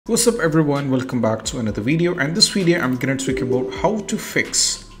What's up everyone, welcome back to another video, and this video I'm going to talk about how to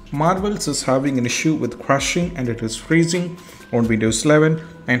fix Marvels is having an issue with crashing and it is freezing on Windows 11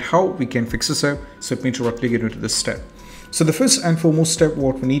 and how we can fix this up. So let me directly get into this step. So the first and foremost step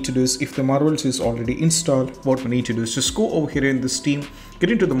what we need to do is, if the Marvels is already installed, what we need to do is just go over here in this Steam, get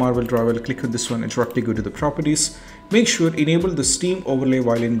into the Marvel driver, click on this one and directly go to the properties. Make sure enable the Steam overlay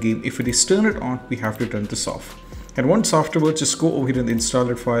while in game. If it is turned it on, we have to turn this off. And once afterwards, just go over here in the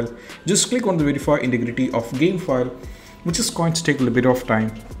installer file, just click on the verify integrity of game file, which is going to take a little bit of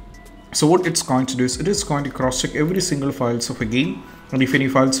time. So what it's going to do is, it is going to cross check every single files of a game, and if any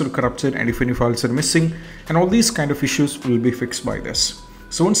files are corrupted and if any files are missing, and all these kind of issues will be fixed by this.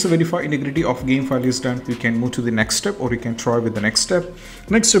 So once the verify integrity of game file is done, you can move to the next step, or you can try with the next step.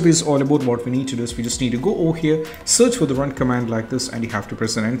 Next step is all about what we need to do is, we just need to go over here, search for the run command like this, and you have to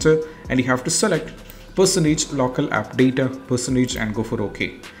press an enter, and you have to select %local app data % and go for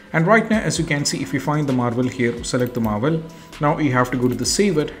OK. And right now, as you can see, if you find the Marvel here, select the Marvel. Now you have to go to the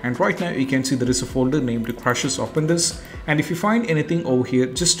save it, and right now you can see there is a folder named crashes. Open this, and if you find anything over here,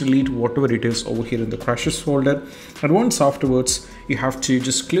 just delete whatever it is over here in the crashes folder. And once afterwards, you have to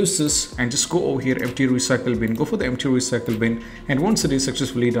just close this and just go over here, empty recycle bin, go for the empty recycle bin, and once it is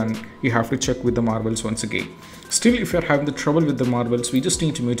successfully done, you have to check with the Marvels once again. Still, if you're having the trouble with the Marvels, we just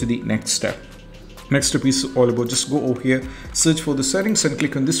need to move to the next step. Next step is all about, just go over here, search for the settings and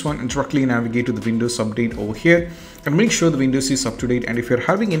click on this one and directly navigate to the Windows update over here, and make sure the Windows is up to date. And if you're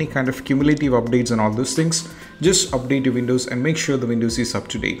having any kind of cumulative updates and all those things, just update your Windows and make sure the Windows is up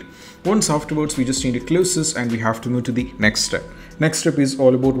to date. Once afterwards, we just need to close this and we have to move to the next step. Next step is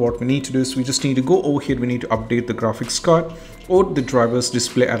all about what we need to do is, we just need to go over here, we need to update the graphics card or the driver's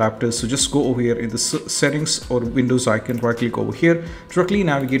display adapters. So just go over here in the settings or Windows icon, right click over here, directly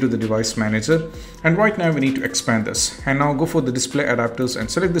navigate to the device manager, and right now we need to expand this, and now go for the display adapters and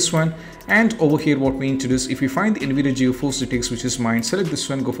select this one. And over here what we need to do is, if you find the NVIDIA GeForce GTX, which is mine, select this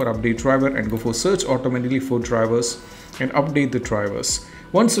one, go for update driver and go for search automatically for drivers and update the drivers.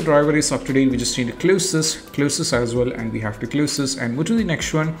 Once the driver is up to date, we just need to close this as well, and we have to close this and move to the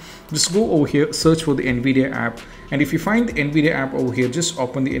next one. Just go over here, search for the NVIDIA app, and if you find the NVIDIA app over here, just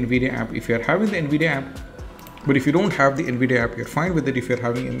open the NVIDIA app if you're having the NVIDIA app. But if you don't have the NVIDIA app, you're fine with it. If you're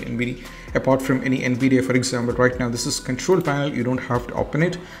having an NVIDIA, apart from any NVIDIA, for example, right now this is control panel, you don't have to open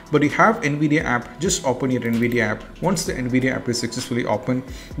it. But you have NVIDIA app, just open your NVIDIA app. Once the NVIDIA app is successfully open,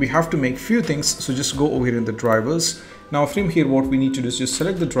 we have to make few things. So just go over here in the drivers. Now from here, what we need to do is just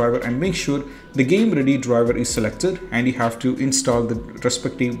select the driver and make sure the game ready driver is selected, and you have to install the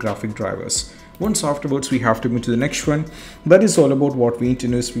respective graphic drivers. Once afterwards, we have to move to the next one. That is all about what we need to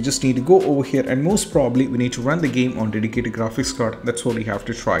know is, we just need to go over here and most probably we need to run the game on dedicated graphics card. That's what we have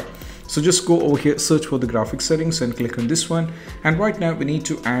to try. So just go over here, search for the graphics settings and click on this one. And right now we need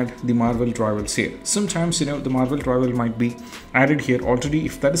to add the Marvel drivers here. Sometimes, the Marvel driver might be added here already.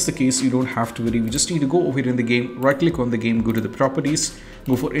 If that is the case, you don't have to worry. We just need to go over here in the game, right click on the game, go to the properties,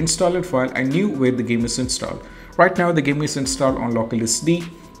 go for installed file and new where the game is installed. Right now the game is installed on local SD.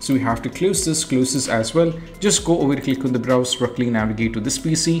 So we have to close this as well. Just go over, click on the browse, directly navigate to this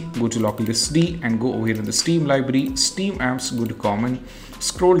PC, go to local SD and go over here in the Steam library, Steam apps, go to common,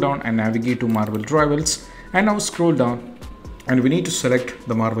 scroll down and navigate to Marvel drivers, and now scroll down and we need to select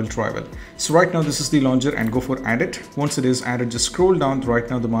the Marvel driver. So right now this is the launcher and go for add it. Once it is added, just scroll down. Right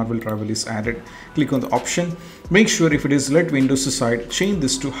now the Marvel driver is added. Click on the option. Make sure if it is let Windows aside, change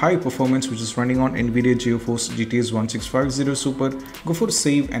this to high performance, which is running on NVIDIA GeForce GTX 1650 Super. Go for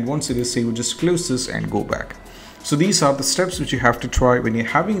save, and once it is saved, just close this and go back. So these are the steps which you have to try when you're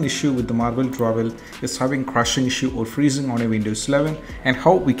having an issue with the Marvel driver, is having crashing issue or freezing on a Windows 11, and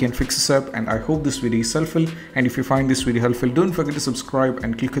how we can fix this up. And I hope this video is helpful, and if you find this video helpful, don't forget to subscribe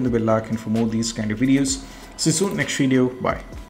and click on the bell icon for more these kind of videos. See you soon, next video. Bye.